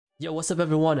Yo, what's up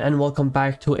everyone, and welcome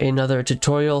back to another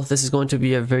tutorial. This is going to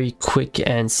be a very quick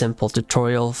and simple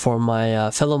tutorial for my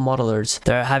fellow modelers.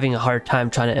 They're having a hard time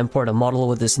trying to import a model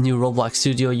with this new Roblox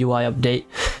Studio UI update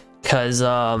because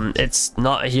it's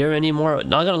not here anymore.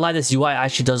 Not gonna lie, this UI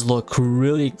actually does look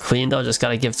really clean though. Just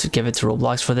gotta give it to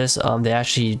Roblox for this. They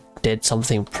actually did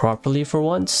something properly for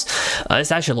once.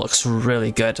 This actually looks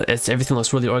really good. Everything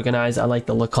looks really organized. I like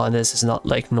the look on this. It's not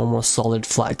like normal solid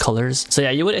flat colors. So yeah,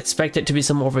 you would expect it to be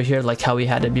some over here like how we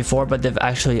had it before, but they've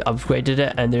actually upgraded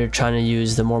it and they're trying to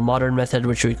use the more modern method,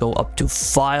 which would go up to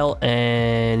file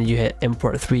and you hit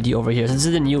import 3D over here. So this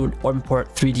is the new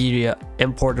import 3D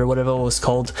import or whatever it was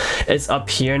called. It's up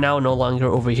here now, no longer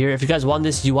over here. If you guys want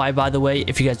this UI, by the way,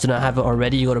 if you guys do not have it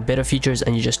already, you go to beta features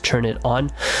and you just turn it on.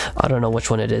 I don't know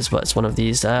which one it is, but it's one of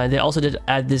these. They also did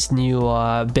add this new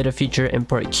beta feature,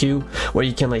 import queue, where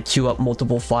you can like queue up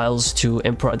multiple files to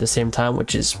import at the same time,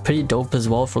 which is pretty dope as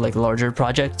well for like larger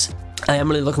projects. I am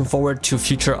really looking forward to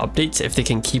future updates if they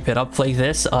can keep it up like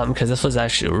this, because this was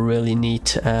actually really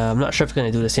neat. I'm not sure if they're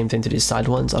going to do the same thing to these side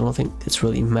ones. I don't think it's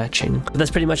really matching. But that's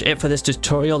pretty much it for this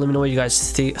tutorial. Let me know what you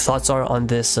guys thoughts are on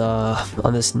this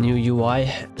new UI,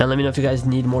 and let me know if you guys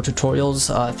need more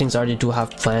tutorials. Things I already do have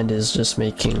planned is just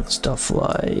making stuff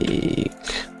like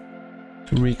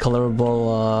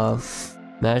recolorable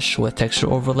mesh with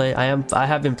texture overlay. I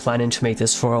have been planning to make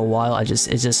this for a while. It's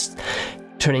just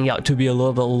turning out to be a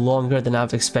little bit longer than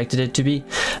I've expected it to be,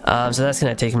 so that's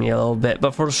gonna take me a little bit.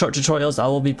 But for the short tutorials, I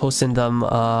will be posting them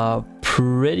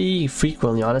pretty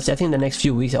frequently. Honestly, I think in the next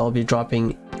few weeks I will be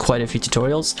dropping quite a few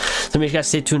tutorials, so make sure you guys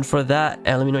stay tuned for that,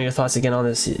 and let me know your thoughts again on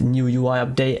this new UI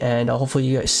update, and I'll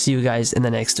hopefully see you guys in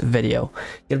the next video.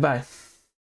 Goodbye.